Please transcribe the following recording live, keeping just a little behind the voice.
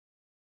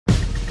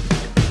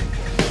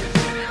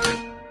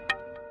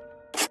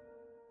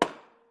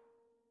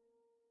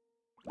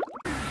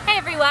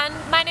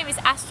is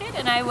Astrid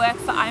and I work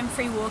for I'm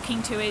Free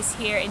Walking Tours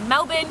here in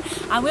Melbourne.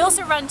 We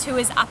also run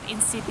tours up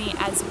in Sydney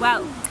as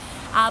well.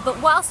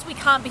 But whilst we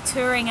can't be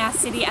touring our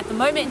city at the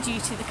moment due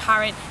to the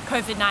current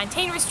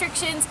COVID-19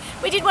 restrictions,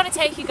 we did want to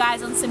take you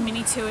guys on some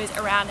mini tours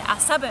around our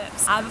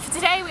suburbs. But for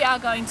today we are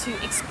going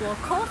to explore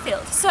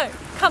Caulfield, so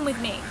come with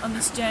me on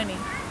this journey.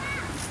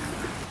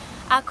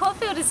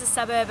 Caulfield is a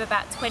suburb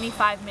about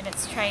 25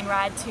 minutes train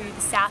ride to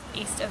the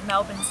southeast of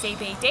Melbourne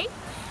CBD.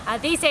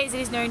 These days it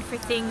is known for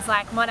things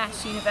like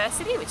Monash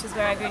University, which is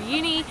where I go to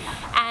uni,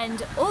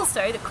 and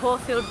also the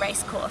Caulfield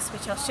racecourse,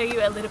 which I'll show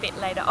you a little bit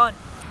later on.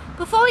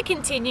 Before we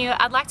continue,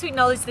 I'd like to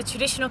acknowledge the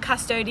traditional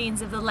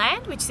custodians of the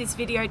land which this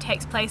video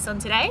takes place on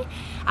today,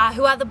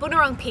 who are the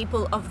Bunurong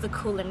people of the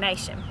Kulin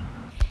Nation.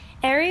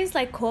 Areas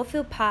like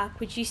Caulfield Park,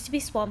 which used to be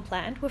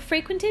swampland, were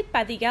frequented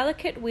by the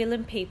Yalukit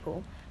Whelan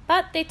people,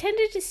 but they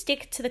tended to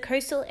stick to the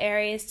coastal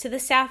areas to the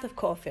south of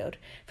Caulfield,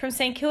 from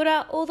St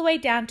Kilda all the way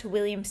down to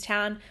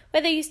Williamstown,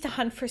 where they used to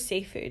hunt for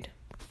seafood.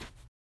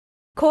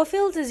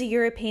 Caulfield as a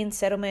European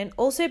settlement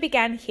also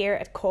began here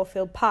at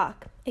Caulfield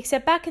Park,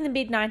 except back in the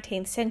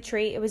mid-19th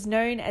century it was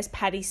known as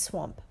Paddy's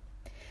Swamp.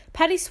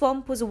 Paddy's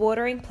Swamp was a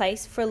watering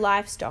place for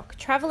livestock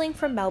travelling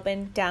from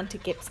Melbourne down to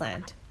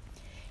Gippsland.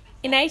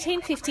 In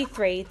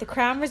 1853 the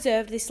Crown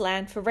reserved this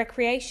land for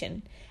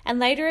recreation, and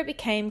later it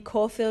became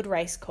Caulfield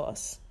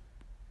Racecourse.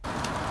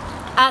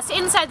 So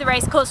inside the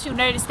racecourse you'll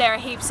notice there are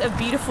heaps of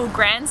beautiful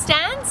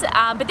grandstands,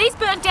 but these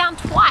burnt down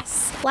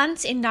twice.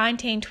 Once in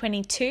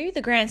 1922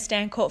 the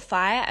grandstand caught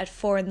fire at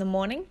 4 in the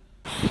morning.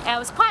 It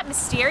was quite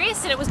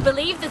mysterious, and it was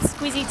believed that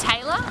Squizzy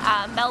Taylor,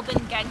 a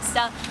Melbourne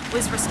gangster,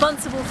 was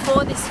responsible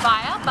for this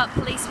fire, but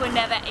police were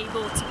never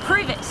able to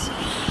prove it.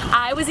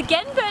 It was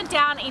again burnt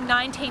down in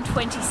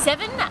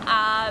 1927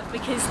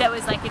 because there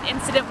was like an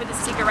incident with a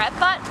cigarette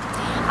butt,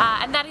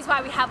 and that is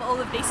why we have all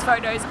of these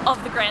photos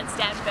of the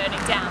grandstand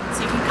burning down,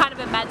 so you can kind of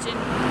imagine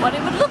what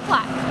it would look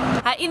like.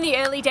 In the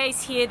early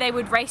days here they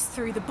would race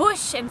through the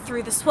bush and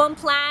through the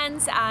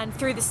swamplands and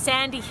through the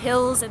sandy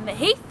hills and the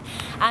heath,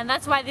 and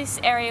that's why this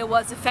area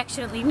was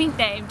affectionately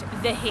nicknamed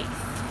the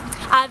Heath.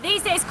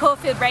 These days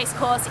Caulfield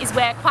Racecourse is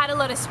where quite a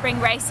lot of spring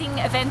racing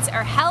events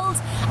are held,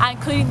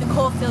 including the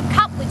Caulfield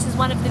Cup, which is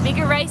one of the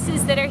bigger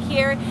races that are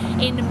here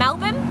in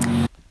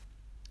Melbourne.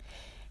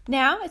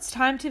 Now it's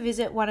time to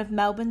visit one of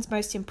Melbourne's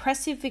most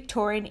impressive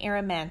Victorian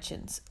era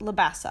mansions,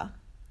 Labassa.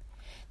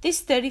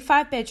 This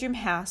 35-bedroom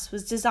house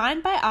was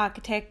designed by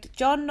architect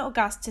John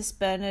Augustus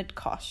Bernard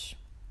Koch.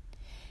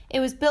 It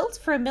was built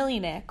for a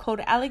millionaire called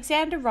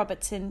Alexander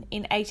Robertson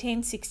in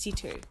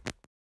 1862.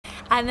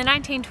 In the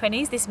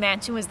 1920s, this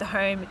mansion was the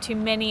home to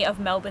many of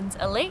Melbourne's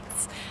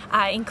elites,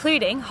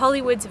 including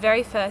Hollywood's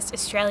very first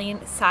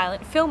Australian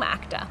silent film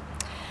actor.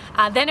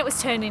 Then it was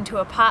turned into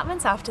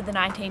apartments after the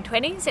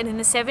 1920s, and in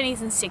the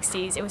 70s and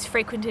 60s it was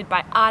frequented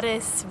by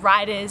artists,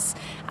 writers,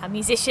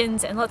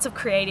 musicians and lots of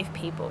creative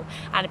people,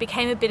 and it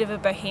became a bit of a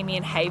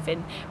bohemian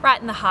haven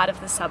right in the heart of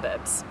the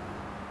suburbs.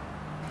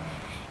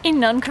 In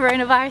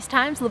non-coronavirus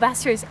times,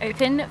 Labassa is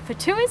open for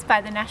tours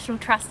by the National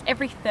Trust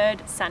every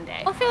third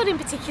Sunday. Caulfield in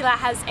particular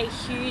has a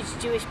huge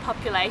Jewish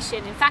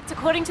population. In fact,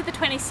 according to the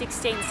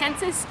 2016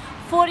 census,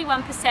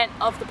 41%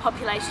 of the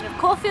population of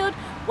Caulfield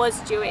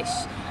was Jewish.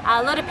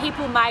 A lot of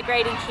people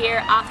migrating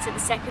here after the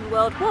Second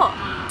World War.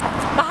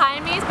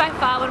 Behind me is by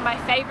far one of my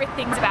favourite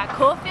things about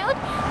Caulfield,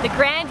 the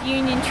Grand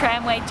Union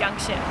Tramway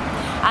Junction.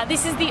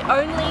 This is the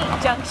only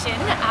junction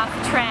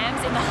for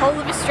trams in the whole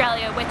of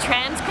Australia where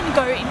trams can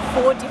go in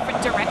 4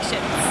 different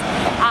directions.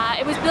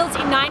 It was built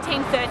in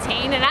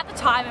 1913, and at the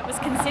time it was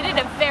considered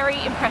a very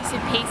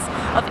impressive piece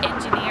of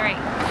engineering.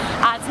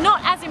 It's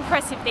not as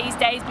impressive these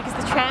days because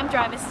the tram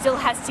driver still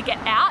has to get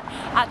out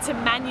to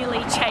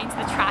manually change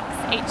the tracks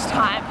each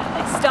time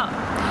they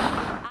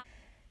stop.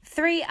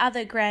 3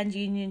 other Grand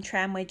Union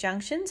Tramway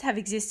junctions have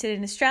existed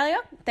in Australia.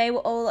 They were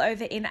all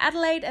over in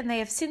Adelaide and they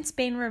have since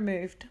been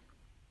removed.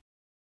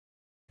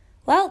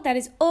 Well, that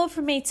is all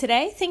from me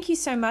today. Thank you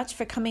so much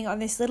for coming on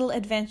this little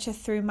adventure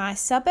through my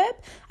suburb.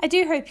 I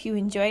do hope you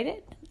enjoyed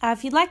it.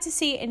 If you'd like to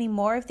see any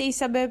more of these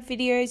suburb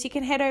videos, you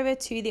can head over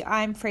to the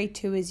I'm Free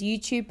Tours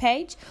YouTube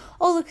page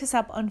or look us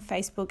up on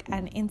Facebook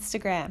and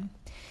Instagram.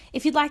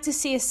 If you'd like to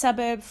see a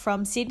suburb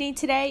from Sydney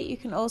today, you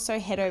can also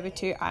head over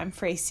to I'm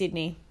Free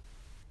Sydney.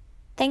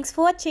 Thanks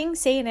for watching.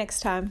 See you next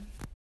time.